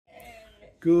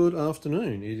Good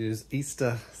afternoon. It is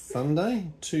Easter Sunday,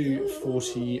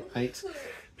 2:48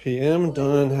 p.m.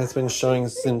 Dyan has been showing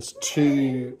since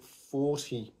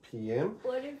 2:40 p.m.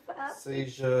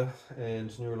 Seizure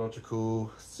and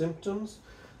neurological symptoms.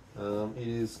 It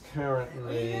is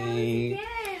currently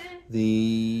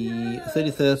the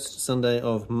 31st Sunday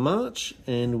of March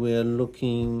and we're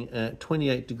looking at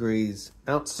 28 degrees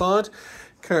outside.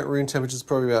 Current room temperature is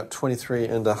probably about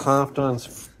 23.5.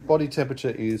 Dyan's body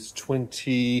temperature is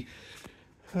 20.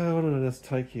 What did I just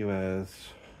take you as?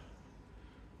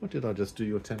 What did I just do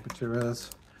your temperature as?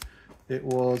 It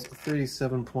was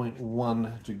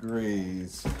 37.1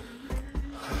 degrees.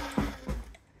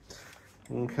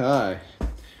 Okay.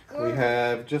 We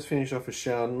have just finished off a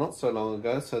shower not so long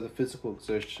ago, so the physical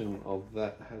exertion of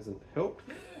that hasn't helped.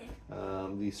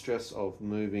 The stress of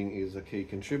moving is a key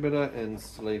contributor, and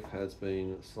sleep has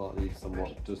been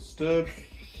somewhat disturbed.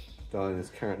 Dyan is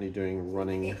currently doing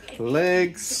running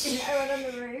legs. Can I run on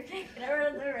the roof? Can I run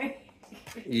on the roof?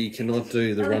 You cannot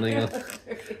do the running on the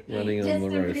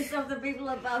roof. Just to piss off the people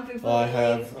above before I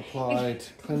have applied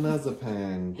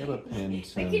clonazepam,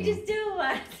 gabapentin, I could just do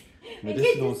one.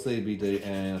 medicinal CBD,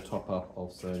 and a top up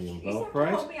of sodium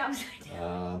valproate. Hold me upside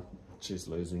down. She's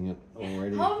losing it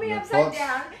already. Hold me upside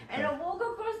down, and I'll walk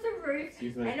across the roof,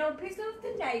 and I'll piss off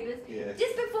the neighbours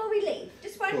just before we leave.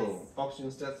 Just once. Cool.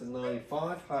 Oxygen stats are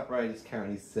 95. Heart rate is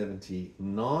currently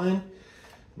 79.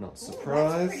 Not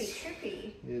surprised. That's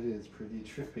pretty trippy. It is pretty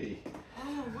trippy.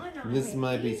 Oh, why not? This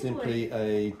may be simply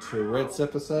a Tourette's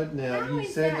episode. Now, you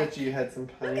said that you had some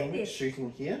pain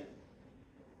shooting here.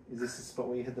 Is this the spot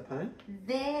where you had the pain?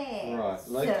 There. Right.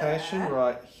 Location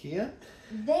right here.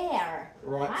 There.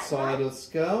 Right side of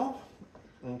skull.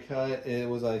 Okay. It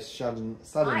was a sudden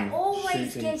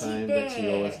shooting pain, but she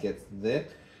always gets there.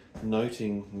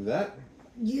 Noting that.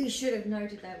 You should have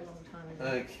noted that a long time ago.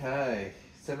 Okay.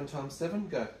 7 times 7,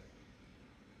 go.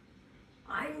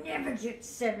 I never get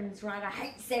sevens right. I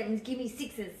hate sevens. Give me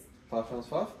sixes. 5 times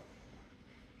 5?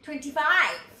 25.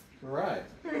 Right.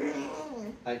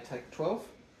 8 take 12?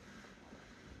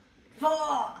 4.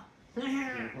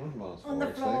 Minus 4 On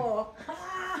the floor.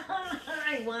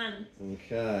 I won.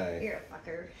 Okay. You're a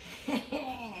fucker.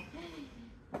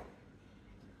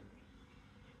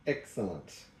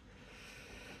 Excellent.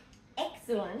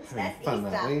 Excellent. That's fun,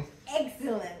 Easter.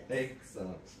 Excellent.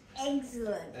 Excellent.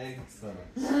 Excellent. Excellent.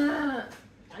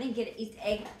 I didn't get an Easter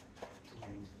egg.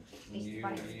 You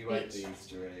ate the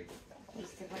Easter egg.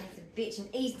 Easter bunny's a bitch, and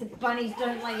Easter bunnies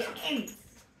don't lay eggs.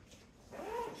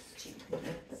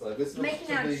 So this looks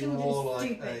to be more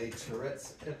like a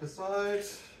Tourette's episode.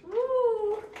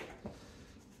 Woo.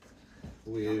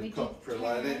 With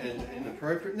Coprolalia and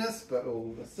inappropriateness, but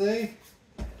we'll see.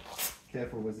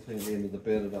 Careful with the thing at the end of the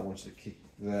bed. I don't want you to kick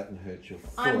that and hurt your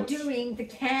foot. I'm doing the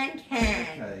can.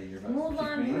 Okay, you're about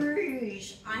Moulin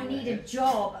Rouge. I need a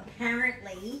job,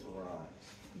 apparently. Right.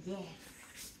 Yes.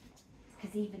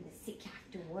 Because even the sick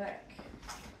have to work.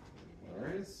 No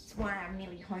worries. That's why I'm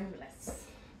nearly homeless.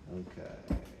 Okay.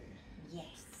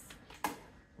 Yes.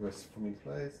 Rest for me,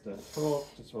 please. Don't talk.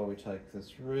 Just while we take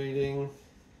this reading.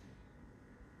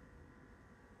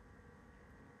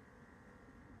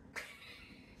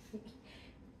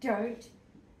 Don't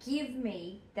give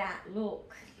me that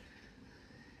look.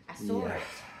 I saw it.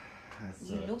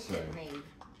 You looked at me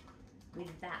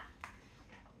with that.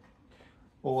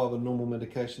 All other normal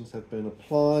medications have been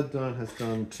applied. Dyan has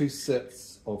done 2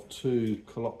 sets of 2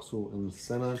 Coloxal and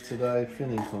Senna today,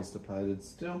 feeling constipated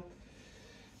still.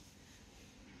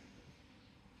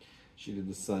 She did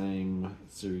the same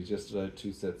series yesterday,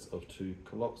 2 sets of 2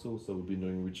 Coloxal, so we'll be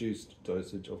doing reduced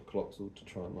dosage of Coloxal to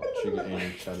try and not trigger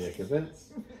any cardiac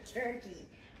events. Turkey.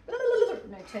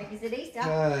 No turkeys at Easter.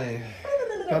 Okay.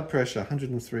 Blood pressure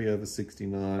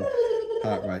 103/69.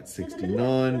 Heart rate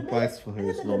 69. Base for her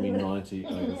is normally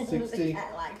 90/60.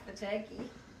 I like the turkey.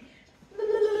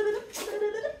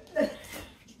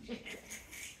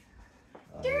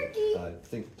 Turkey. I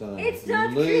think Dyan It's is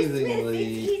not losing Christmas, the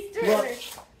it's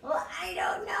Easter. Well, I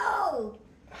don't know.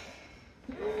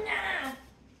 Nah.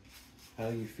 How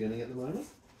are you feeling at the moment?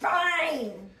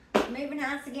 Fine. Moving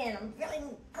house again. I'm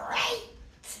feeling great.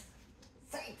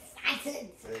 So excited.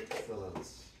 Excellent.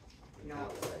 No.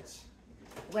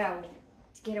 Well,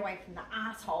 to get away from the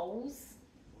assholes.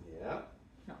 Yeah.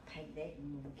 Not pay their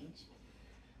mortgage.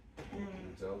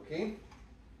 Okay.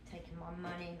 Taking my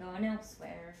money and going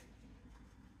elsewhere.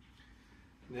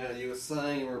 Now, you were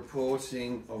saying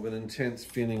reporting of an intense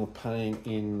feeling of pain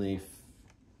in the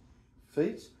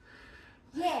feet.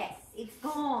 Yes. it's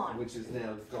gone. Which is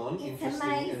now gone. It's Interesting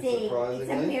amazing. and surprisingly.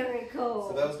 It's a miracle.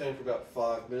 So that was going for about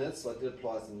 5 minutes. So I did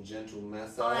apply some gentle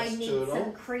massage I need to it some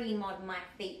all. cream on my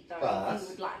feet though, But if you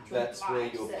would like to that's where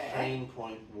advise, your sir. pain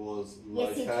point was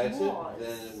Yes, it located. was.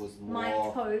 Then it was more My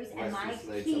toes and my restless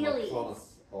legs and the Achilles. clonus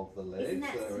of the legs. Isn't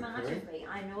that are smart occurring. of me?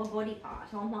 I know a body part.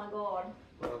 Oh my god.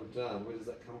 Well done. Where does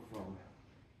that come from?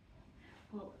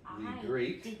 Well, The I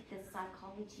Greek. did the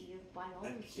psychology of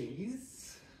biology.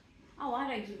 Achilles. Oh, I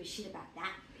don't give a shit about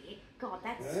that bit. God,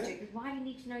 that's Okay. stupid. Why do you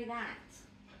need to know that?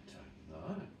 I don't know.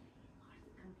 Why does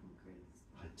it come from Greece?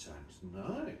 I don't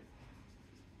know.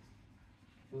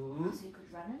 Are they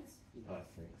good runners? I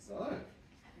think so. Are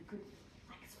they good,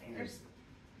 like, swearers?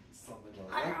 Something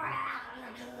like that.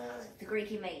 It's the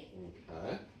Greek in me.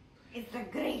 Okay. It's the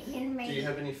Greek in me. Do you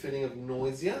have any feeling of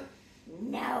nausea?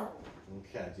 No.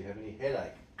 Okay. Do you have any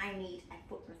headache? I need a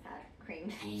foot massage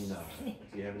cream. No.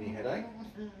 Do you have any headache?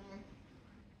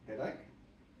 Headache?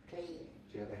 Please.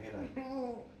 Do you have a headache?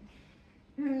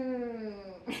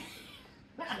 Hmm.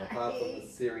 Apart from the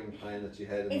searing pain that you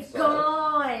had inside. It's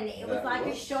gone. It was That like a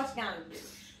was- shotgun.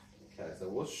 Okay, so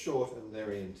it was short and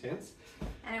very intense.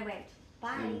 And I went,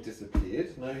 bye. And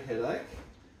disappeared. No headache,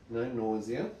 no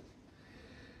nausea,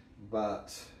 but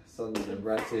sudden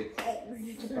erratic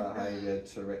behaviour,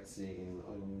 Tourette's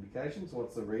on indications.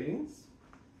 What's the readings?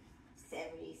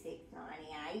 76,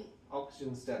 98.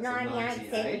 Oxygen stats 98, are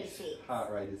 98. 76.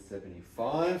 Heart rate is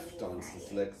 75. Dyan's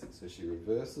dyslexic, so she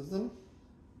reverses them.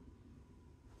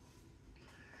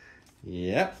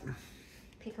 Yep.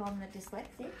 Pick on the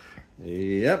dyslexic.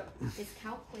 Yep.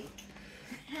 Dyscalculic.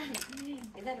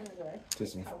 Is that a word?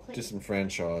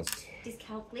 Disenfranchised.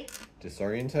 Dyscalculic.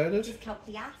 Disorientated.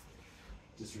 Dyscalculia.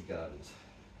 Disregarded.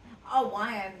 Oh,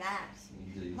 I am that.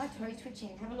 Indeed. My toe's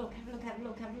twitching. Have a look, have a look, have a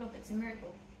look, have a look. It's a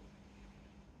miracle.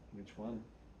 Which one?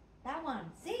 That one.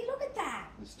 See, look at that.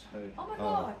 This toe. Oh my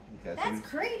god. Okay, That's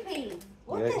creepy.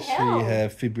 What we the actually hell?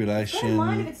 have It's got a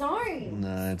mind of fibrillation. its own.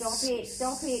 No, Stop it's it,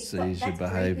 stop it. Stop. seizure That's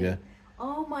behaviour. creepy.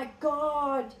 Oh my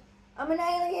god. I'm an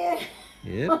alien.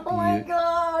 Yep. Oh my you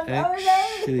god. I'm an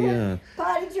actually alien. are.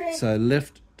 Party trick. So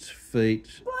left feet,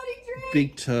 Party trick.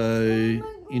 big toe, Oh my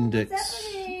god, index, what's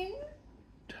happening?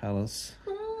 talus,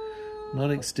 Oh,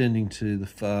 not extending to the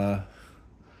far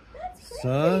that's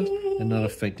side creepy. and not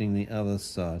affecting the other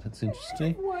side. That's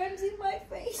interesting. Worms in my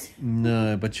face.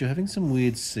 No, but you're having some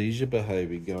weird seizure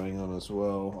behaviour going on as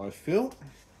well, I feel.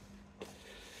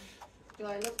 Do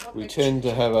I look like We a tend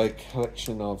to have a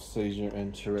collection of seizure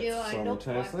and Tourette's Do I look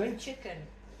like simultaneously. a chicken?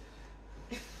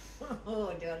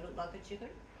 Oh, do I look like a chicken?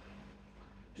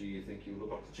 Do you think you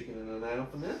look like a chicken in an ale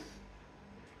for now?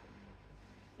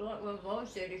 Like my mom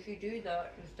said, if you do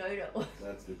that, you stay that way.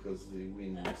 That's because the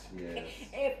wind, yes. That's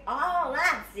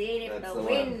it. If That's the the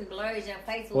wind one. blows, your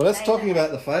face will Well, let's stay talking that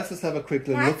about the face. Let's have a quick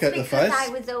little way. look at the That's because face. I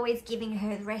was always giving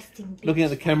her the resting bitch. Looking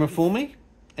at the camera for me,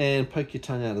 and poke your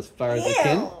tongue out as far as you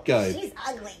can. Ew, Go. She's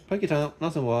ugly. Poke your tongue up,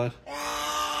 nice and wide.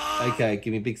 Ah, Okay,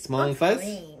 give me a big smiling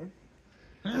face.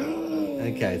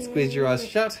 Okay, squeeze your eyes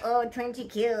shut. Oh, 20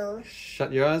 kills.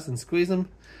 Shut your eyes and squeeze them.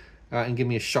 All right, and give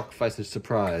me a shock face of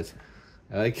surprise.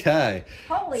 Okay.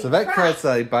 Holy So that crap. creates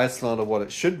a baseline of what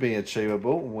it should be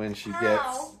achievable when she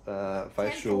gets Ow.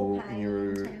 facial Temple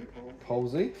pain, temple.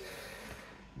 palsy,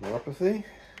 neuropathy.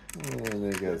 And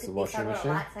there goes the washing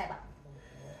machine. Lightsaber.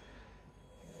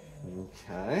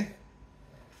 Okay.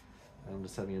 I'm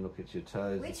just having a look at your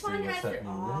toes. Which and see one what's has the...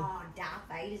 happening Oh, Darth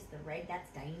Vader's the red. That's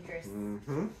dangerous. there.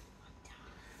 Mm-hmm.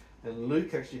 And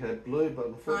Luke actually had blue, but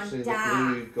unfortunately the dark.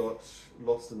 blue got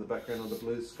lost in the background of the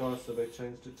blue sky, so they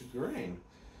changed it to green.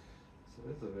 So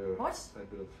there's a very What? a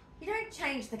bit of... You don't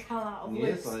change the colour of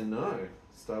Yes, Luke's I know.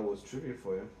 Star Wars trivia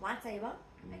for you. lightsaber.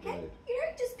 Okay? Indeed. You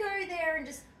don't just go there and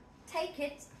just take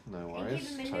it No and worries.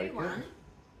 give him a Take new it. one.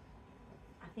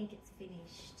 I think it's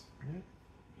finished. Yeah.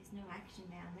 There's no action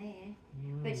down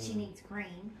there. But she needs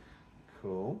cream.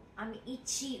 Cool. I'm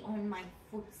itchy on my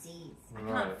footsies. I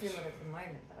Right. can't feel it at the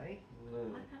moment though. No,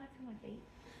 Why can't I feel my feet?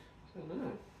 I don't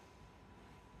know.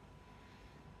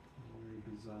 Very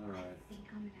bizarre. I think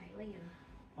I'm an alien.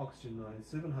 Oxygen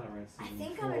 97, heart rate I 74.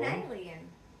 think I'm an alien.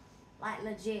 Like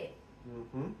legit.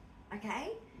 Mm-hmm. Okay?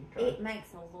 Okay. It makes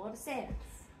a lot of sense.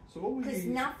 So what would Because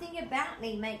you... nothing about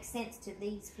me makes sense to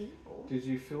these people. Did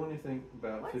you feel anything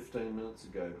about What? 15 minutes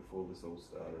ago before this all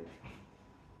started?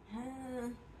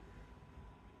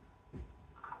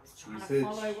 I was trying You to said-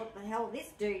 follow what the hell this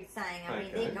dude's saying. I mean,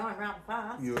 Okay. they're going rather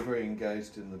fast. You were very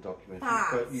engaged in the documentary,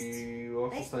 Fast. but you were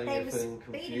also They- saying they you're were feeling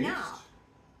speeding confused. up.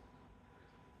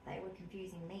 They were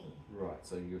confusing me. Right,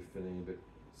 so you're feeling a bit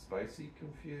spacey,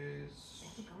 confused.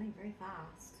 They were going very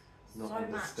fast. not so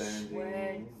understanding. much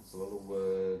words. It's a lot of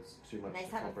words, too much And they to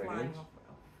started comprehend. flying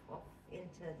off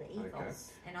into the ethos. Okay.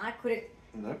 And I couldn't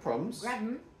No problems. grab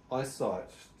them. Eyesight.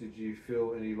 Did you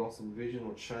feel any loss in vision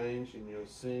or change in your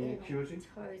seeing acuity?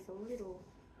 My toes a little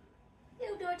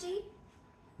dodgy.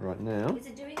 Right now. Is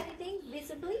it doing anything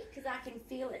visibly? Because I can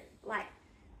feel it like.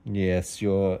 Yes,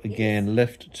 your again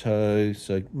left toe,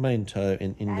 so main toe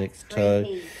and index toe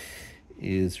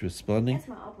is responding. That's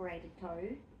my operated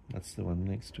toe. That's the one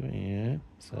next to it, yeah.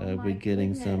 So Oh we're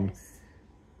getting some.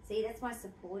 See, that's my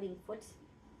supporting foot.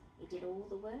 It did all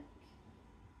the work.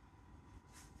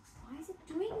 Why is it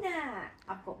doing that?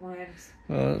 I've got worms.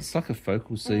 Well, it's like a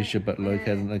focal seizure, but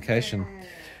located in location,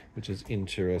 which is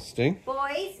interesting.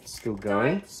 Boys, Still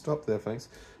going. don't. Stop there, thanks.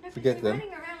 No, Forget them.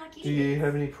 running around like Do you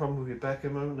have any problem with your back at the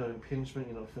moment? No impingement?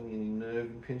 You're not feeling any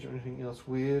nerve impingement or anything else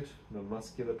weird? No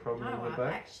muscular problem in your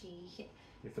back? Actually,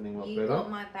 You're feeling a lot you better? got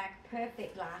my back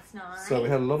perfect last night. So we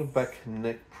had a lot of back and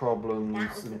neck problems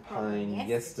That was and the problem pain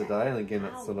yesterday. And again,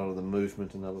 that's a lot of the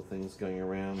movement and other things going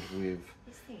around with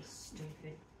This thing's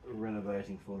stupid.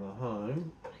 renovating for the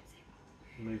home.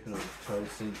 Moving on the toes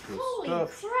seems to have Holy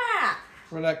stopped. crap!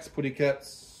 Relax, putty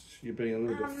cats. You're being a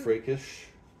little bit freakish.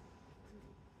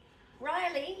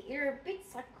 Riley, you're a bit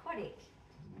psychotic.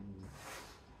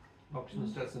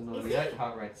 Oxygen stats at 98,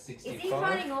 heart rate 65. Is he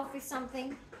running off with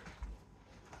something?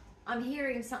 I'm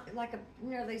hearing something like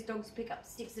those dogs pick up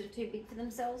sticks that are too big for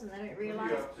themselves and they don't realise.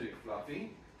 What are you up to,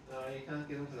 Fluffy? No, you can't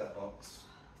get into that box.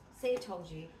 See, I told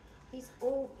you. He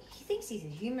thinks he's a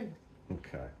human.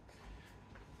 Okay.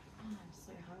 Oh, I'm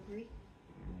so hungry.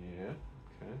 Yeah,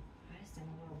 okay. I just don't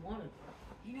know what I wanted.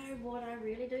 You know what I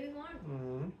really do want?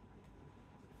 Mm-hmm.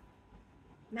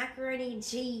 Macaroni and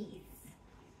cheese.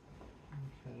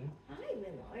 Okay. Hi,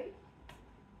 Willow.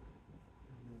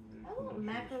 I want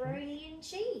macaroni and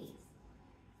cheese.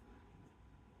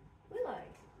 Willow.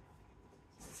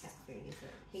 That's food, is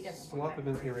it? He doesn't Slight want bit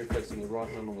of ear reflexing the right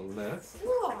arm on the left.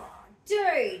 Oh,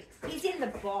 dude, he's in the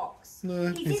box.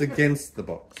 No, he's against the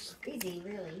box. Is he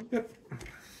really? Yep.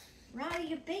 Riley,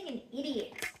 you're being an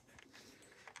idiot.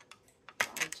 Oh,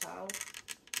 child.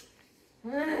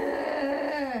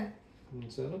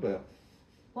 What's that about?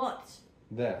 What?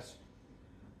 That.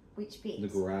 Which bit? The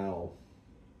growl.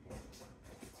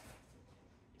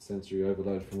 Sensory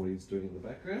overload from what he's doing in the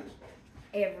background.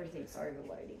 Everything's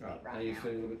overloading me right Are you now.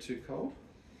 feeling a little bit too cold?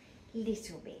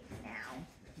 Little bit now.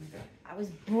 Okay. I was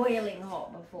boiling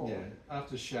hot before. Yeah.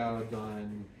 After shower,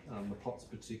 Dyan, the pots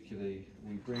particularly,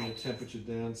 we bring the temperature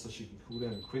down so she can cool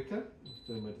down quicker.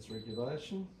 Thermal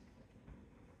dysregulation.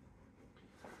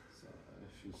 So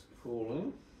she's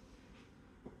cooling.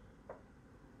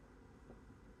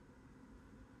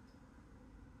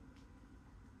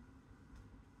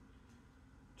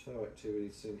 Toe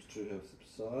activity seems to have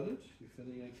subsided. You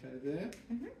feeling okay there?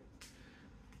 Mhm.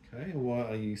 Okay. Why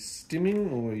are you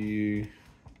stimming or are you?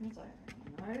 I don't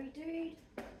know, dude.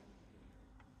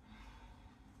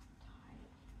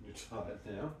 You're tired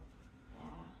now.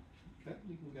 Okay,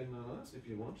 you can go night if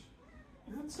you want.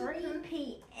 It's 3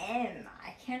 p.m.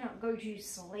 I cannot go to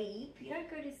sleep. You don't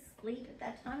go to sleep at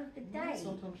that time of the day.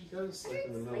 Sometimes you go to sleep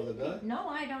in the Don't middle of the day. sleep. No,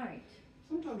 I don't.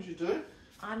 Sometimes you do.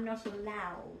 I'm not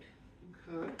allowed.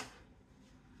 Okay.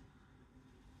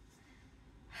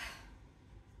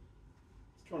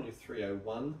 It's currently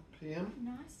 3:01 p.m.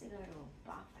 Nice to go to a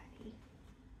buffet.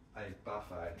 A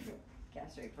buffet.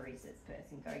 Gastroparesis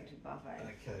person going to a buffet.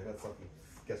 Okay, that's like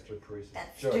a gastroparesis.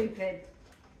 That's joke. stupid.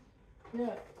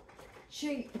 Look.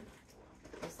 Cheap.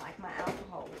 Just like my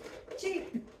alcohol.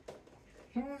 Cheap.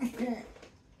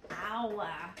 Ow.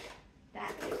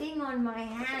 That thing on my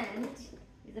hand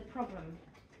is a problem.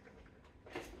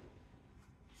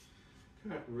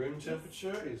 Current room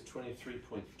temperature is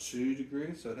 23.2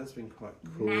 degrees, so it has been quite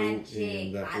cool Magic.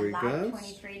 in that I regard. love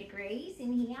 23 degrees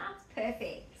in here.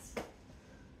 Perfect.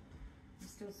 I'm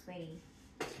still sweaty.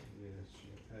 Yes,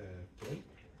 you have.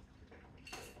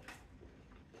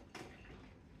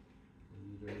 Are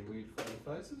you doing weird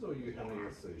funny faces or are you having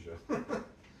a seizure?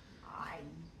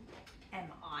 Am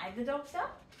I the doctor?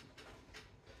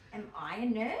 Am I a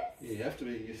nurse? You have to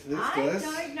be used to this, I guys.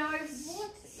 don't know what you are.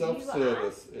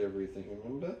 Self-service, everything,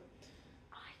 remember?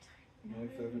 I No don't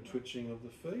know. further twitching of the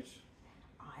feet.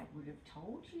 I would have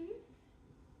told you.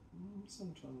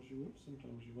 Sometimes you would,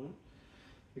 sometimes you won't.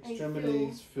 They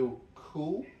Extremities feel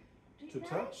cool Do to they?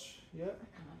 touch. Yep. I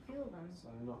can't feel them. So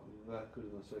not that good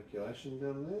in the circulation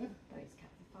down there. Those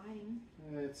cats are fighting.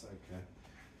 Yeah, it's okay.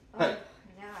 Oh, Hey.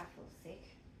 now I feel sick.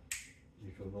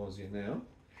 You feel nausea now.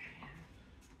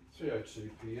 3:02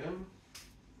 p.m.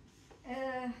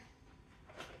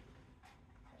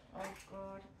 Oh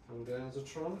God. Some downs are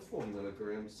trying to 4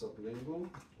 milligrams sublingual.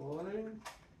 Applying.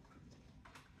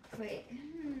 Quick.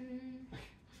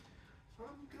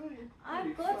 I'm going.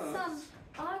 I've got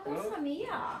some here.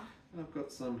 I've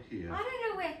got some here. I don't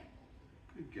know where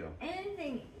Good girl.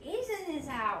 anything is in this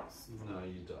house. No,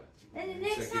 you don't. In the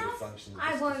next house,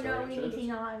 I won't know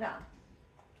anything either.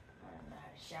 I don't know how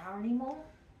to shower anymore.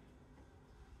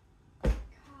 Gosh,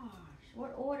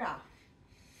 what order? I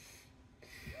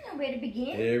don't know where to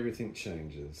begin. Everything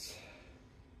changes.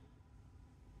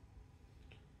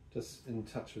 Just in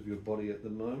touch with your body at the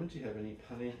moment. Do you have any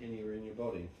pain anywhere in your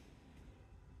body?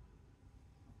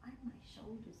 I have my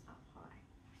shoulders up high.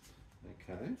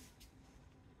 Okay.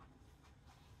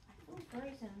 I feel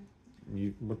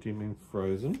frozen. What do you mean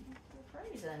frozen? I feel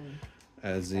frozen.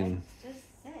 As in? That's just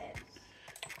said.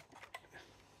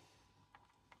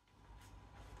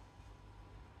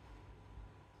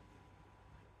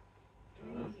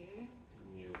 Thank you.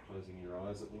 And you're closing your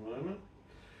eyes at the moment.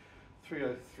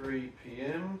 3:03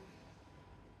 p.m.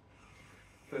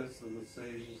 First of the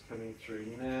seizures coming through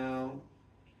now.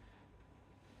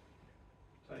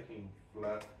 Taking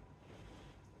flat.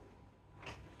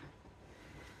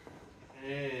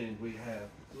 And we have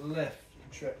left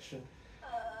contraction.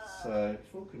 So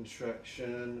full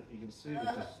contraction. You can see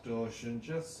the distortion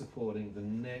just supporting the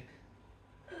neck.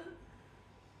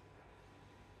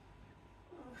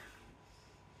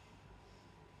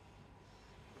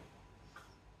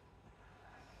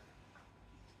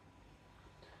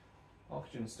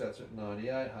 Oxygen stats at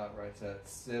 98, heart rate at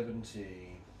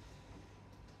 70.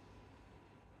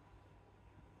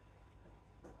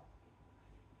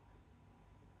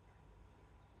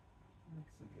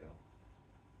 That's the girl.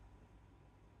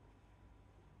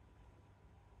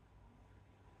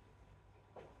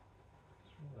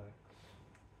 Just relax.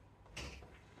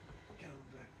 Going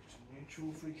back to neutral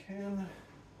if we can.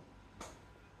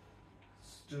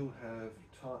 Still have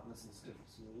tightness and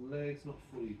stiffness in the legs, not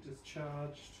fully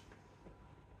discharged.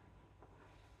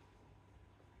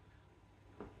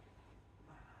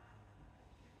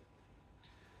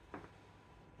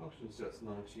 Oxygen stats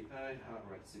 98, heart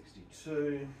rate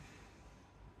 62.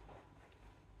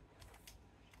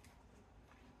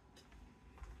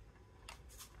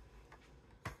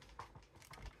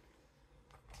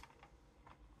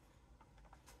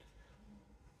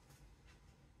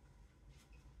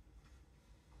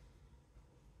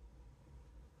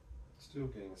 Still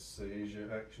getting seizure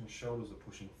action, shoulders are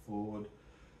pushing forward.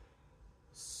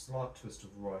 Slight twist of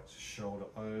right shoulder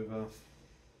over.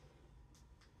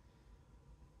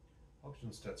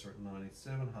 Oxygen stats are at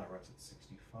 97, heart rate's at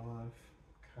 65.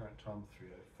 Current time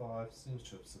 3:05, seems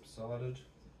to have subsided.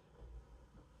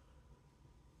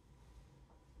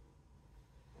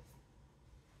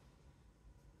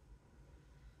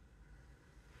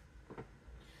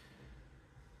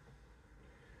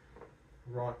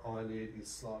 Right eyelid is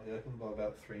slightly open by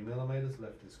about 3 millimeters,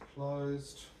 left is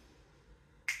closed.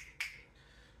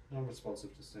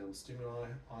 Non-responsive to sound stimuli,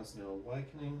 eyes now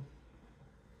awakening.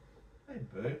 Hey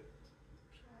boo.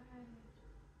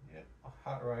 Yeah,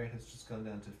 heart rate has just gone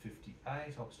down to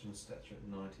 58, oxygen stats are at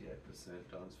 98%.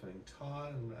 Dyan's feeling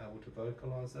tired and able to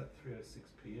vocalise that, 3:06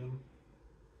 p.m.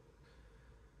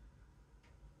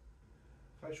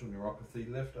 Facial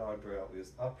neuropathy, left eyebrow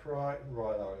is upright,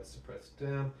 right eye is suppressed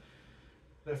down.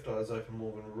 Left eye is open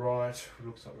more than right.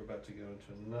 Looks like we're about to go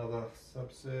into another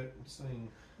subset. I'm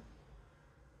seeing.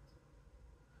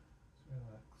 Just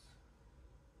relax.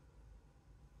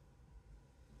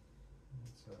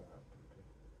 That's alright, baby.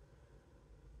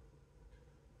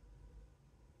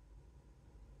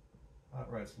 Heart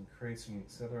rate's increasing,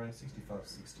 accelerating. 65,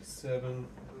 67.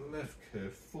 Left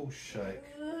curve, full shake.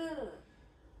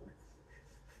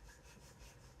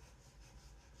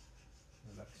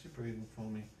 Relax your breathing for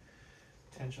me.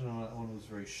 Tension on that one was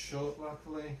very short,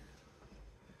 luckily.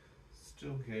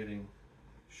 Still getting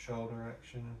shoulder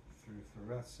action through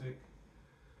thoracic.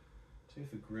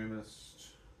 Teeth are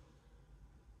grimaced.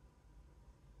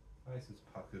 Face is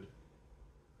puckered.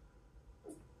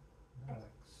 Relax.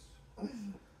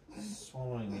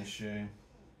 Swallowing issue.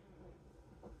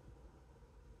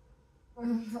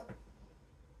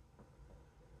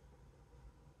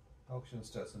 Oxygen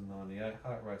stats at 98,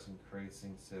 heart rate's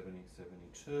increasing, 70,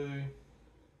 72.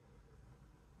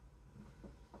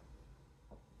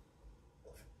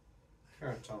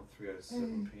 Current time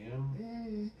 3:07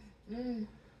 p.m.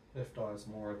 Left eye is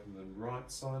more open than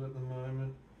right side at the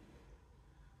moment.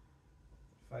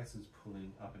 Face is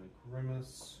pulling up in a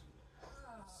grimace.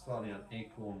 Slightly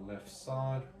unequal on left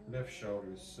side. Left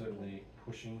shoulder is certainly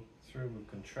pushing through with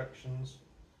contractions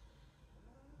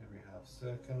every half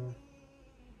second.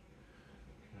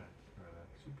 Okay,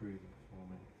 relax your breathing for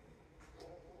me.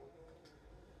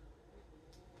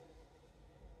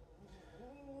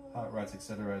 Heart rate's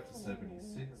accelerated to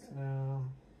 76 now.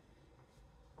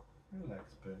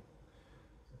 Relax, boo.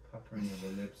 So puckering of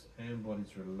the lips and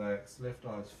body's relaxed. Left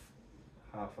eye's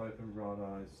half open, right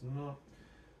eye's not.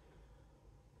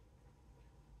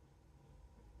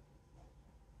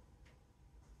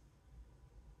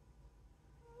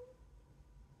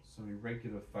 Some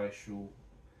irregular facial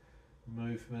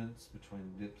movements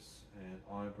between lips and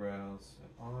eyebrows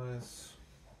and eyes.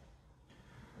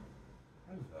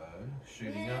 Hello,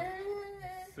 shooting up.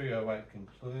 308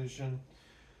 conclusion.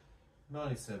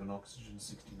 97 oxygen,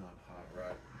 69 heart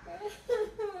rate.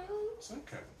 It's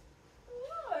okay.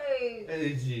 No. It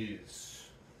is.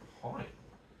 Hi.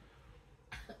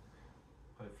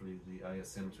 Hopefully the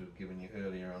ASMs we've given you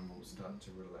earlier on will start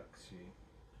to relax you.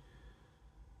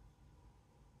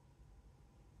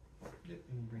 Yep,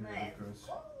 you can bring that across.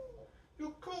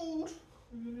 You're cold,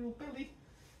 your little belly.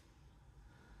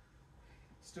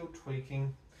 Still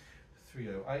tweaking.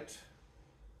 308.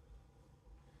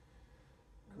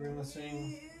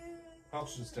 Grimacing.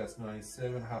 Oxygen stats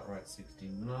 97, heart rate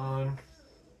 69.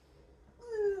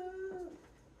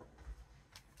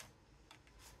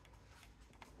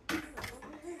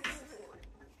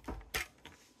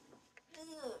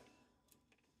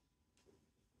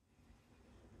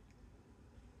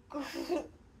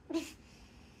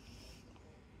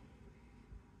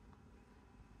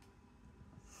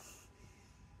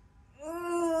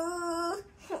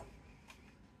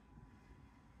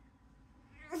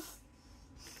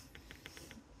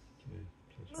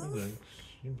 Relax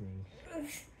your brain.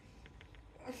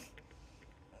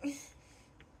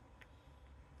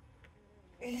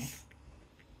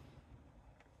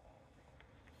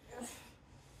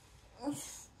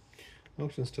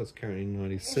 Oxygen starts carrying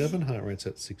 97, heart rate's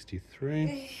at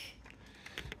 63.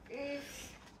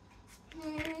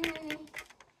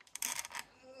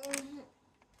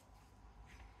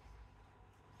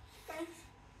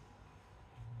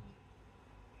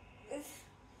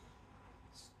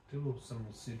 Still some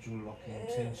residual locking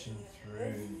tension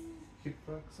through hip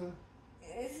flexor.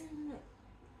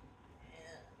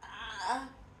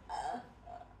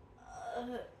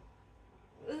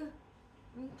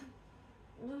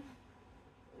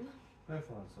 Both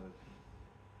eyes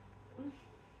open.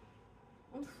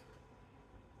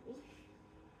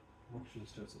 Oxygen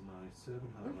starts at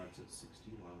 97, heart rate's at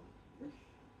 61.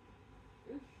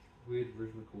 Weird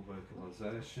rhythmical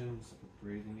vocalizations,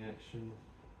 breathing action.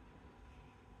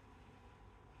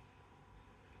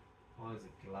 Eyes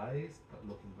are glazed but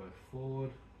looking both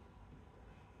forward.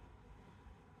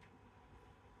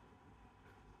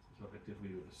 It's like a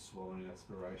difficulty with a swallowing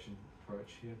aspiration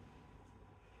approach here.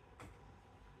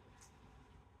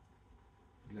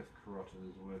 Left carotid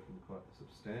is working quite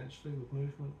substantially with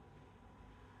movement.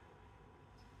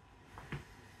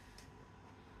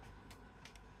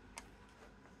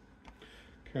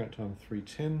 Current time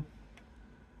 3:10.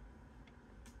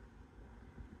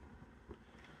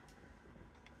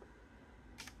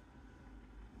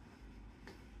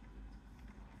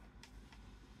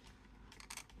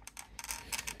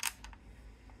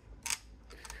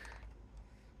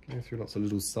 Going through lots of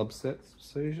little subsets of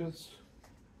seizures.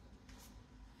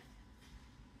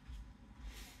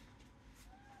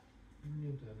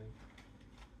 Yeah, darling.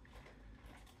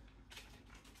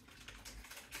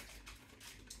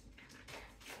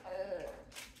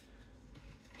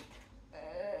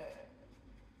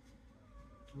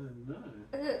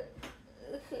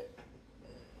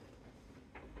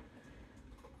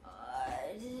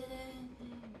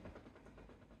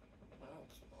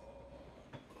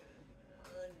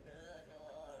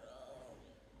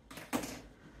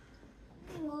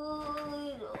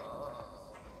 Oh no.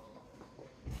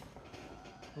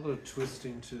 A lot of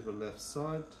twisting to the left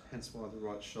side, hence why the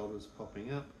right shoulder is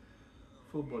popping up.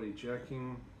 Full body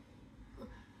jacking.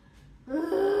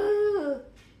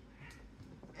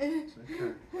 It's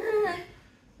okay.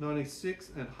 96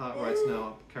 and heart rate's now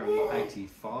up currently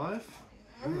 85.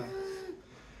 Relax.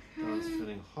 Dyan's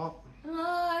feeling hot.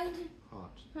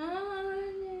 Hot.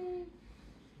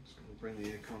 Just going to bring the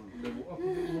aircon level up a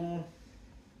bit more.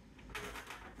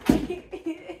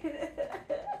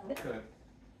 Okay.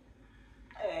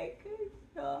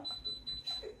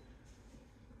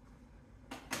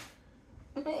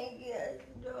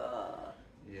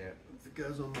 Yeah, if it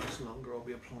goes on much longer, I'll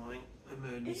be applying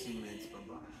emergency meds.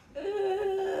 Bye-bye.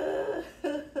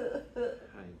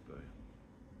 Hey, boo.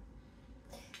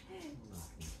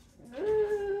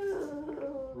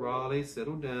 Riley,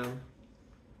 settle down.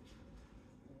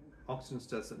 Oxygen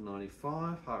stats at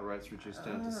 95, heart rate's reduced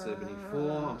down to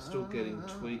 74. I'm still getting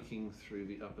tweaking through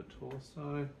the upper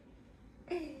torso.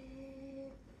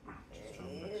 Just trying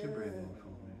to relax your breathing for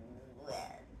me.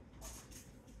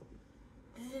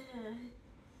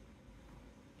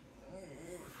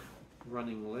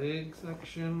 running legs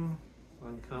action,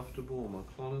 uncomfortable, or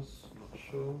myclonus, not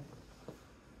sure.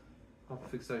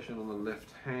 Hyperfixation on the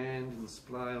left hand in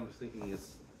display, I'm thinking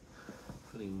it's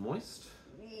feeling moist.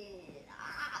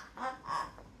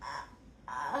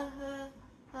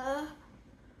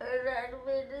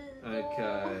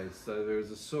 Okay, so there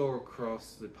is a sore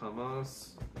across the palmaris,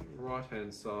 right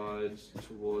hand side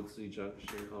towards the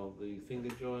junction of the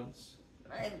finger joints.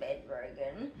 My bed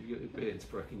broken. Your bed's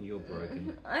broken, you're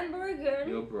broken. I'm broken.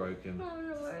 You're broken. Oh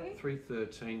no.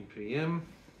 3:13 p.m.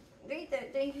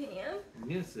 3:13 p.m.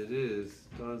 Yes, it is.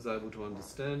 Dian's able to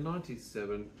understand.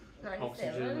 97. 97.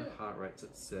 Oxygen, heart rate's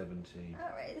at 70.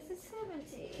 Alright, this is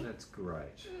 70. That's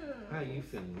great. How are you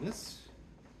feeling this?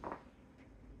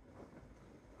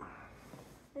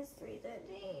 It's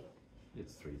 3:13.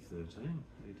 It's 3:13.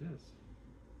 It is.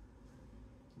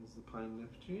 Has the pain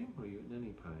left you? Or are you in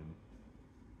any pain?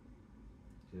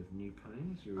 Do you have new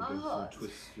pains? You're getting some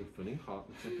twists. You're feeling hot.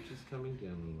 The temperature's coming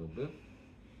down a little bit.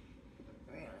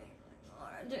 Really?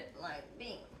 I don't like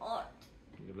being hot.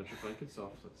 You can let your blankets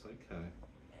off. That's okay.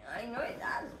 I know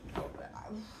that, but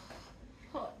I'm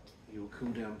hot. You'll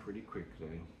cool down pretty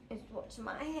quickly. It's what's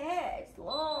my hair. It's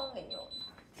long and you're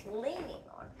leaning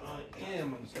on it. I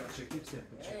am. I'm just going to check your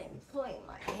temperature. I'm pulling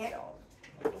my head off.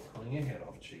 Pulling your head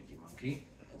off, cheeky monkey.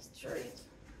 It's true.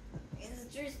 It's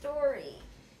a true story.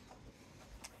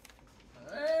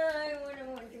 I want to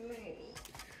watch a movie.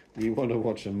 You want to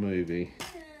watch a movie?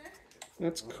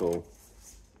 That's cool.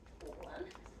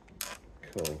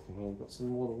 Cool. Well, I've got some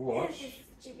more to watch.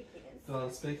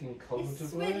 Speaking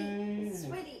cognitively. It's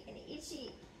sweaty and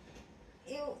itchy.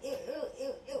 Ew, ew, ew,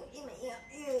 ew, ew, ew, ew,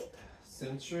 ew.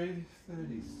 Sensory,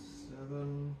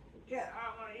 37. Get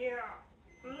out of here.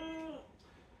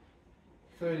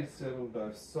 37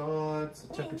 both sides.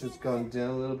 The temperature's gone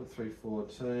down a little bit,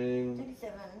 3:14.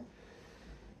 37.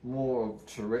 More of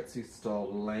Tourette's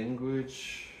style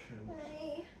language.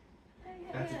 Hey.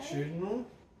 Attitudinal.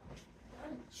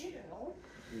 Attitudinal?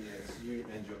 Yes, you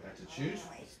and your attitude. Oh,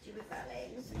 my stupid fat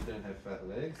legs. You don't have fat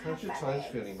legs. How's your toes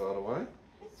feeling, by the way?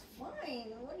 It's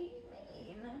fine. What do you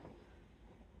mean?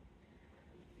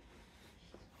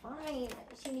 Fine.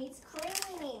 She needs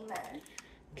cream.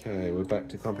 Okay, we're back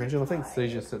to comprehension. I think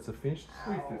seizure sets are finished.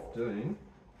 3:15.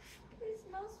 This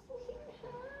must hurt.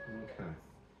 Okay.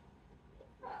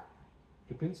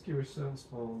 Dubinsky return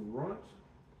smile right.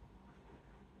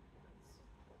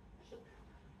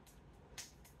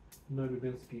 No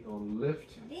Dubinsky on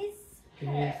left. This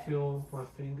Can you feel my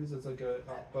fingers as I go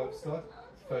up both sides?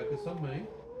 Focus on me.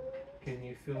 Can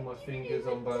you feel my fingers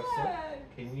on both sides?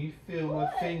 Can you feel my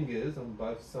fingers on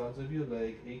both sides of your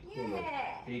leg equally?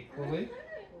 Yeah. Equally?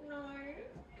 No.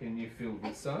 Can you feel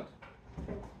this side?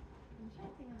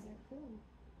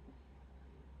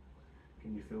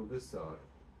 Can you feel this side?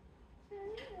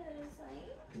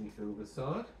 Can you feel this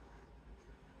side?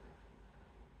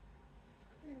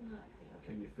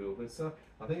 Can you feel this side?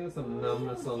 I think there's some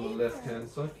numbness on the left hand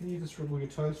side. Can you just wriggle your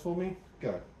toes for me?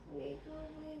 Go.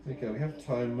 Okay, we have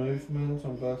toe movement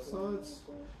on both sides.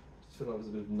 Just feel like there's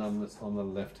a bit of numbness on the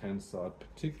left hand side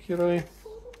particularly.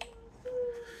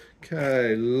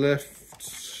 Okay,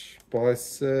 left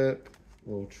bicep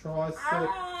or tricep.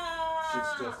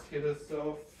 She's just hit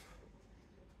herself.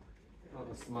 Not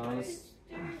the smartest.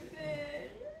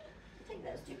 Take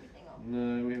that stupid thing off.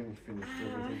 No, we haven't finished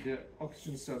everything yet.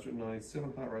 Oxygen starts at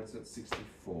 97, heart rate's at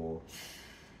 64.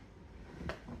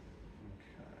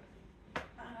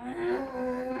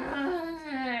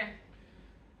 Okay.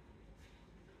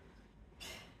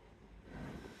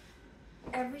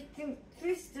 Everything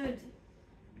twisted.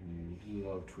 You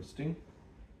love twisting.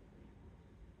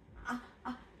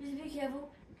 Just be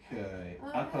careful. Okay,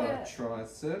 upper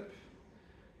tricep.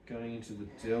 Going into the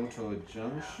deltoid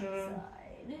junction.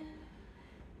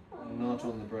 Not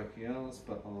on the brachialis,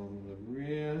 but on the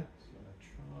rear. So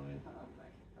try. Oh my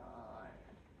god.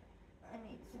 I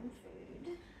need some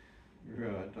food.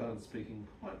 Right, Dian's speaking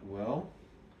quite well.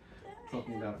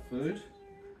 Talking about food.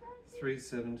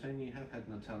 3:17. You have had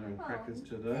Nutella and crackers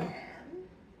today.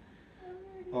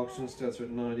 Oxygen starts at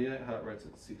 98. Heart rate's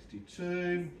at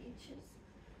 62.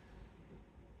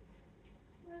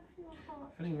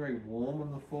 Feeling very warm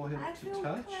on the forehead to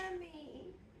touch. Clammy.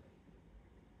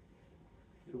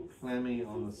 A little clammy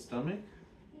on the stomach.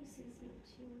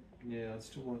 Yeah, I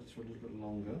still want it for a little bit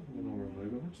longer. I'm going to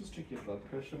remove it. I'll just check your blood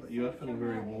pressure, but you are feeling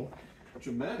very warm.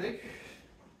 Dramatic.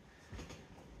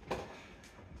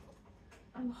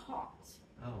 I'm hot.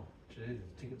 Oh, jeez,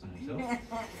 tickets on yourself.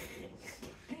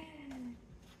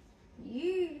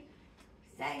 You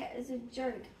say it as a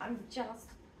joke. I'm just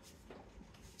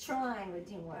trying, but it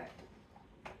didn't work.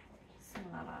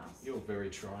 Smart ass. You're very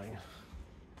trying.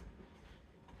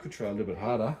 Could try a little bit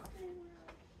harder.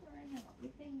 Why not?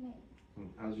 You're being mean.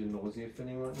 How's your nausea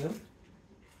feeling right now?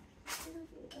 A little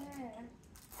bit there.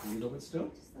 A little bit still?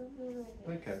 Just a little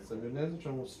bit. Okay, so your nasal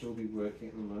drum will still be working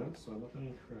at the moment, so I'm not going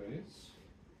to increase.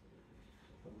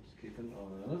 I'll just keep an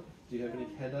eye on it. Do you have any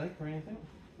headache or anything?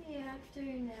 Yeah, I do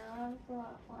now. I've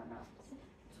got one up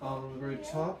to On the very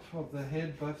top of the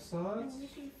head, both sides? and you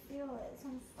can feel it's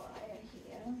on fire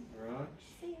here. Right.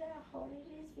 See how hot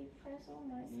it is? We press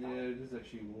almost Yeah, it is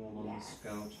actually warm on the Yes.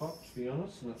 scale top, to be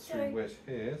honest, and that's So- through wet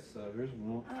hair, so there is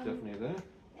warmth definitely there.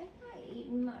 Have I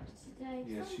eaten much today?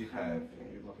 'Cause Yes, I'm you have. hungry.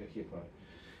 You're like a hippo.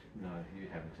 No, you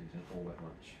haven't eaten all that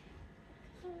much.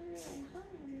 I'm really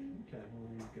hungry. Okay, well,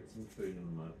 we'll get some food in a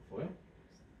moment for you.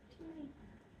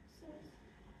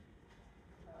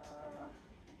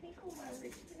 I think all my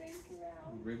ribs moved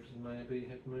around. Ribs maybe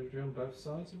have moved around, both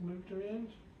sides have moved around.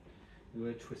 You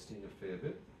were twisting a fair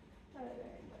bit. I don't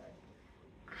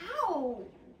know. Ow!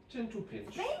 Gentle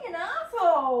pinch. Being an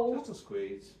asshole! Just a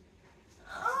squeeze.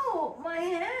 Oh, my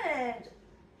head!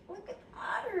 Look at the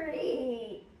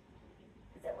artery!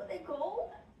 Is that what they're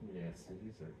called? Yes, it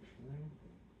is actually.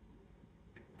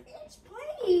 Bitch,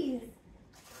 please!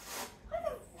 Why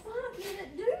the fuck did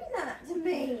it do that to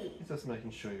me? It's just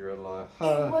making sure you're alive.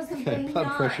 wasn't okay, being blood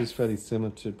nice. pressure's fairly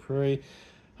similar to pre.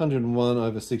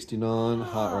 101/69,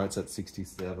 heart rate's at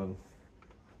 67.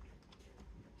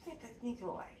 Take that nigga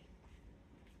away.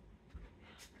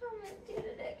 How come it did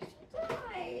it extra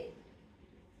tight?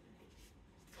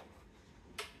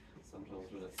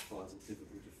 Sometimes when it finds it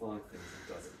difficult to find things,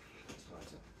 it does it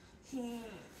tighter.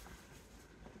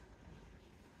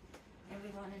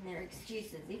 Everyone and their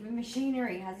excuses. Even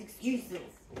machinery has excuses.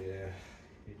 Yeah,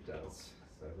 it does,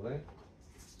 sadly.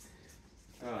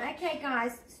 Alright, Okay,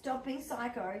 guys, stop being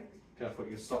psycho. can I put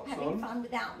your Stop socks having on? fun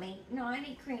without me. No, I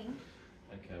need cream.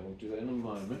 Okay, we'll do that in a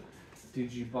moment.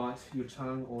 Did you bite your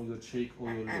tongue or your cheek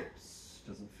or your lips?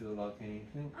 Doesn't feel like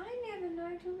anything. I never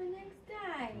know till the next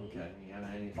day. Okay, you have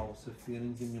any ulcer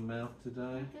feelings in your mouth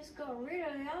today? I just got rid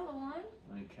of the other one.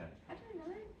 Okay. I don't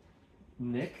know.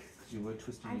 Neck, because you were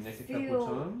twisting I your neck a feel, couple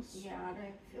of times. yeah, I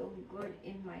don't feel good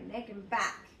in my neck and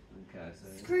back. Okay,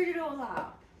 so, Screwed it all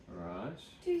up. alright.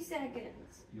 2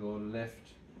 seconds. Your left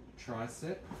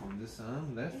tricep on this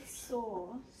arm, left. It's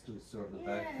sore. Still sore at the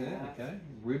back Yeah. there, okay.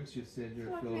 Ribs, you said you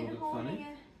So I've feel a been little bit holding funny.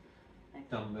 a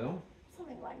Dumbbell.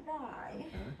 something like that. Okay.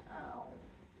 Oh.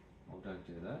 Oh, don't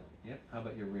do that. Yep. How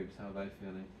about your ribs? How are they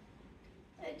feeling?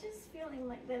 They're just feeling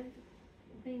like they've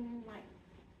been like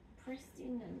pressed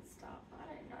in and stuff.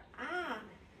 I don't know. Ah,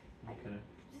 Okay.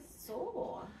 just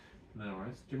sore No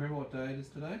worries. Do you remember what day it is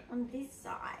today? on this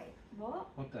side.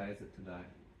 What? What day is it today?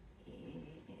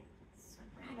 It's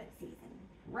rabbit season.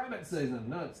 Rabbit season.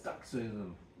 No, it's duck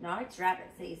season. No, it's rabbit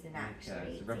season actually. Okay,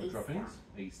 so It's rabbit Easter. droppings.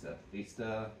 Easter.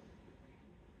 Easter.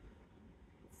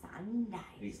 Sunday.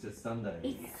 Easter Sunday.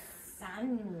 It's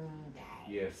Sunday.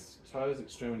 Yes. Toes,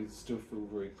 extremities still feel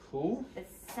very cool. The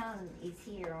sun is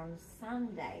here on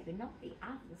Sunday, but not the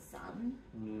other sun.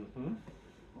 Mm-hmm.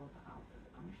 Or the other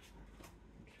one.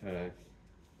 Okay.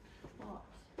 What?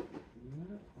 What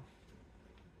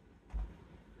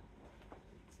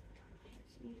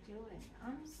are you doing?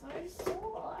 I'm so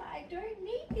sore. I don't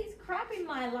need this crap in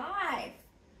my life.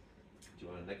 Do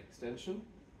you want a neck extension?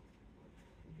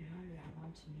 No, I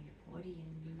want a new body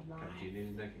and a new life. Okay. Do you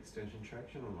need a neck extension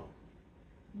traction or not?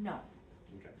 No,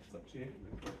 Okay, it's up to you.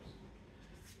 No problems.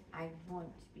 I want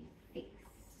to be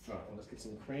fixed. Right, well, let's get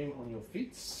some cream on your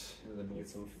feet, and then we'll get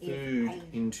some It's food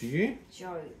a into you.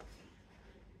 joke.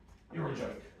 You're a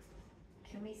joke.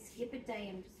 Can we skip a day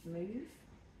and just move?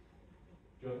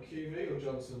 Do you want QV or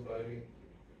Johnson, baby?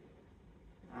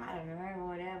 I don't know,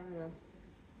 whatever.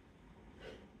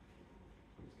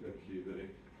 Let's go QV.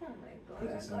 Oh my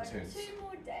god, This is I've got intense. 2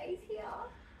 more days here.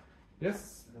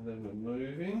 Yes, and then we're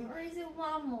moving. Or is it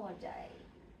 1 more day?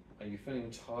 Are you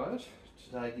feeling tired?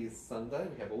 Today is Sunday.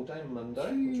 We have all day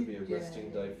Monday, which will be a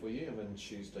resting day for you, and then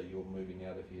Tuesday you're moving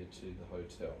out of here to the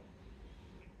hotel.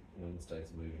 Wednesday's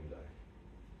moving day.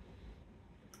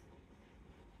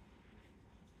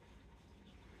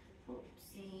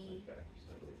 Oopsie. Okay,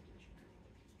 so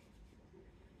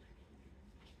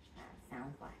That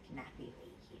sounds like nappy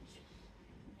leakage.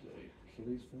 the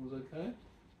Achilles feels okay?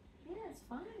 Yeah, it's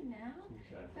fine now.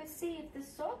 Okay. Let's see if the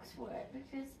socks work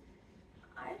because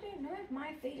I don't know if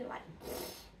my feet are like.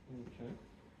 Okay.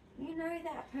 You know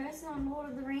that person on Lord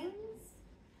of the Rings?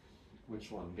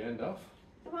 Which one? Gandalf?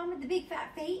 The one with the big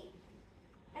fat feet?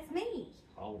 That's me.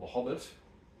 Oh, the Hobbit.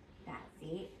 That's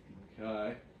it.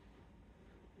 Okay.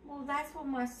 Well, that's what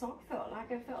my sock felt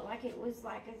like. I felt like it was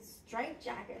like a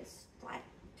straitjacket, like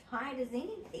tight as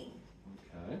anything.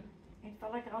 Okay. It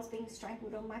felt like I was being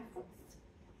strangled on my foot.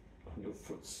 On your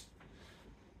foots.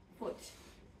 Foot.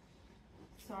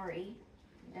 Sorry,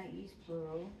 don't use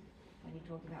plural when you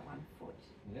talk about one foot.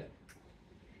 Yeah.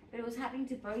 But it was happening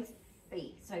to both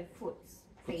feet, so foots.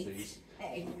 Feet.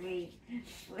 Feet.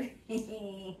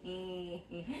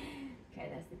 Okay,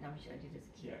 that's the dumb shit I did as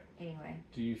a kid. Yeah. Anyway.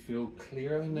 Do you feel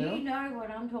clearer now? You know what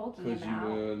I'm talking about. Because you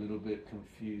were a little bit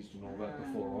confused and all that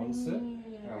before onset.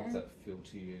 Yeah. How does that feel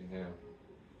to you now?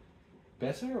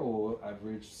 Better or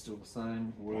average? Still the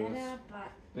same? Worse? Better,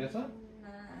 but... Better? No.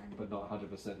 But not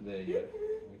 100% there yet.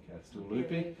 Okay, still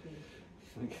loopy?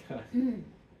 Okay. Something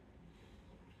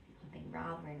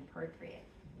rather inappropriate.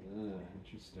 Ah,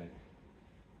 interesting.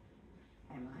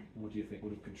 Am I? What do you think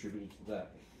would have contributed to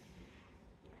that?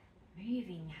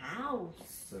 Moving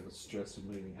house. So the stress of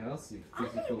moving house, the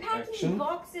I've physical been packing action.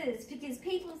 boxes because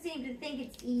people seem to think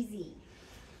it's easy.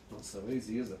 Not so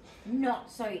easy, is it? Not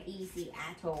so easy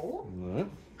at all. No.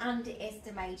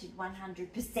 Underestimated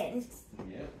 100%.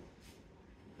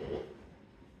 Yeah.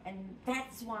 And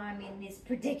that's why I'm in this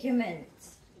predicament.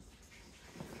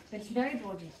 But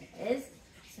nobody cares.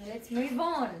 So let's move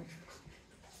on.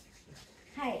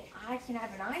 Hey, I can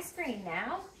have an ice cream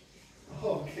now.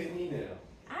 Oh, can you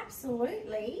now?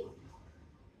 Absolutely.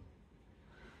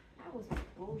 That was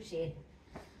bullshit.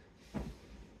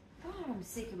 God, I'm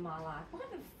sick of my life.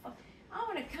 What the fuck? I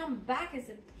want to come back as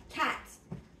a cat.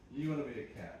 You want to be a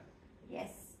cat? Yes.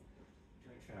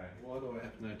 Okay. Why do I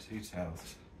have no tea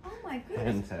towels? Oh my goodness.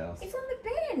 Hand towels. It's on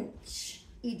the bench,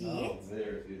 idiot. Oh,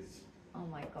 there it is. Oh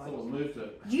my God. Someone moved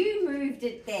it. You moved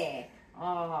it there.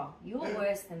 Oh, you're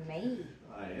worse than me.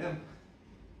 I am.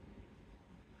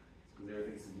 It's because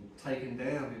everything's taken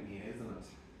down in here, isn't it?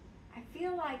 I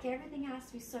feel like everything has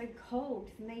to be so cold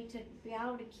for me to be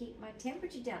able to keep my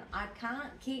temperature down. I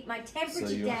can't keep my temperature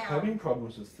So you're down. having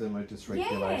problems with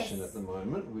thermodysregulation Yes. at the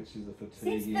moment, which is a fatigue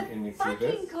Since the in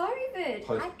fucking COVID,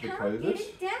 Post I the can't COVID. get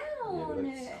it down. Yeah, but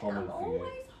it's common I'm for you.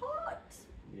 always hot.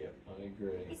 Yep, I agree.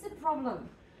 It's a problem.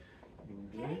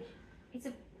 Indeed. Okay? It's a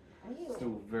ew.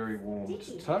 Still very warm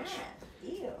Sticky to touch. mat.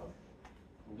 Ew.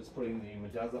 I'm just putting the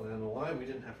midazolam away. We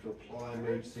didn't have to apply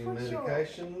emergency Put your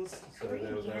medications, so they were creepy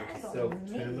able hands to on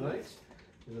self-terminate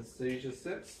in the seizure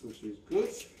sets, which was good,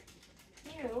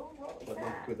 Ew, what was but that?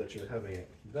 not good that you're having it.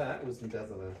 That was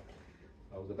midazolam.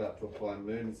 I was about to apply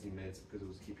emergency meds because it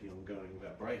was keeping on going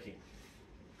without breaking.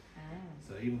 Ah.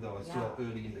 So even though I still have Yeah.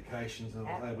 early indications and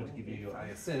I That was able to wouldn't give be you your fun.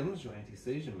 ASMs, your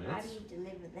anti-seizure How meds. do you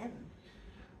deliver them?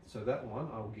 So that one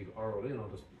I'll give orally and I'll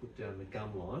just put down the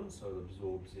gum line so it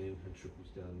absorbs in and trickles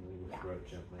down the Yeah. throat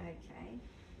gently. Okay.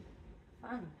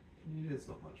 Fun. It's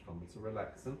not much fun, it's a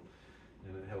relaxant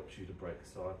and it helps you to break a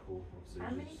cycle of seizures.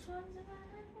 How many times have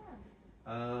I had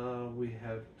that? We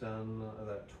have done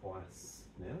that twice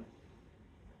now.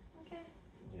 Okay.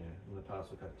 Yeah, in the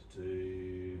past we've had to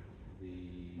do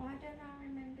the Why don't I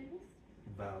remember this?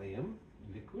 Valium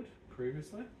liquid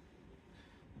previously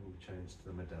and we've changed to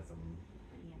the midazolam.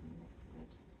 Liquid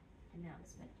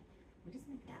announcement. What is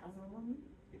midazolam?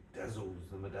 It dazzles,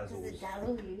 the midazzles. Does it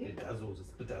dazzle you? It dazzles,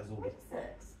 it's bedazzled. What is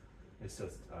it? It's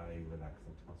just a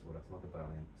relaxant. That's what it's not a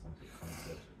Valium, something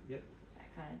concept. Yep.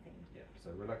 That kind of thing. Yeah, so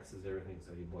relaxes everything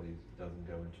so your body doesn't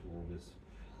go into all this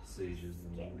seizures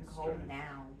and Getting strain. cold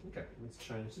now. Okay, let's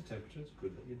change the temperature. It's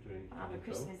good that you're doing it. Father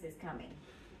Christmas is coming.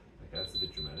 Okay, that's a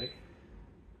bit dramatic.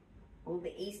 Well,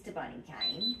 the Easter Bunny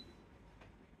came.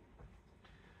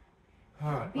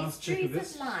 Alright, last Best check of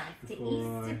truths this. of life. The before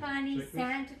Easter I Bunny, check this.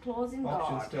 Santa Claus and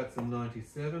Oxygen God. starts at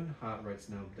 97, heart rate's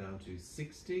now down to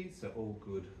 60, so all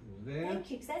good there.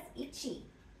 Thank you, because that's itchy.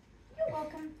 You're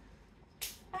welcome.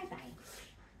 Bye bye.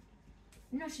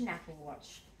 Not an Apple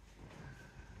Watch.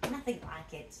 Nothing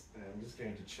like it. I'm just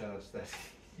going to charge that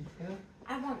here.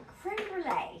 I want creme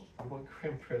brulee. I want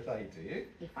creme brulee, do you?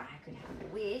 If I could have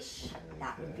a wish,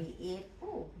 that would be it.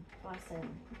 Oh,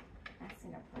 that's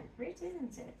inappropriate,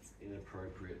 isn't it?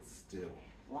 Inappropriate still.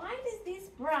 Why does this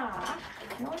bra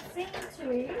not seem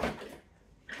to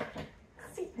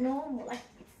sit normal?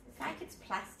 It's like it's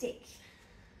plastic.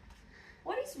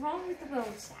 What is wrong with the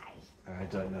world today? I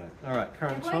don't know. Alright, They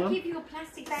current won't time. give you a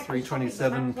plastic bag.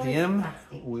 3:27 p.m.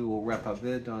 We will wrap up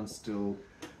there. Dyan's still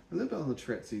a little bit on the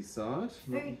Tourette's side.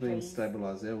 Not Food, being please.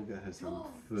 stabilised there. We'll go have some Oh,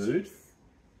 food. chips.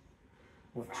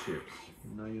 What Fries. chips?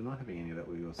 No, you're not having any of that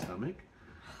with your stomach.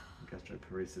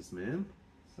 Gastroparesis, man.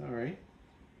 Sorry.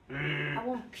 I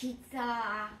want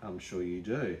pizza. I'm sure you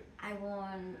do. I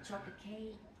want chocolate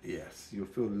cake. Yes, you'll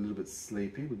feel a little bit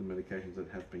sleepy with the medications that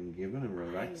have been given and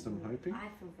relaxed, I'm hoping. I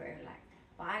feel very relaxed.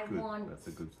 But I Good. want... That's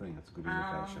a good thing. That's a good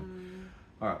indication.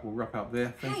 All right, we'll wrap up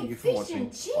there. Thank you for fish watching.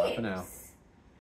 and Bye for now. chips.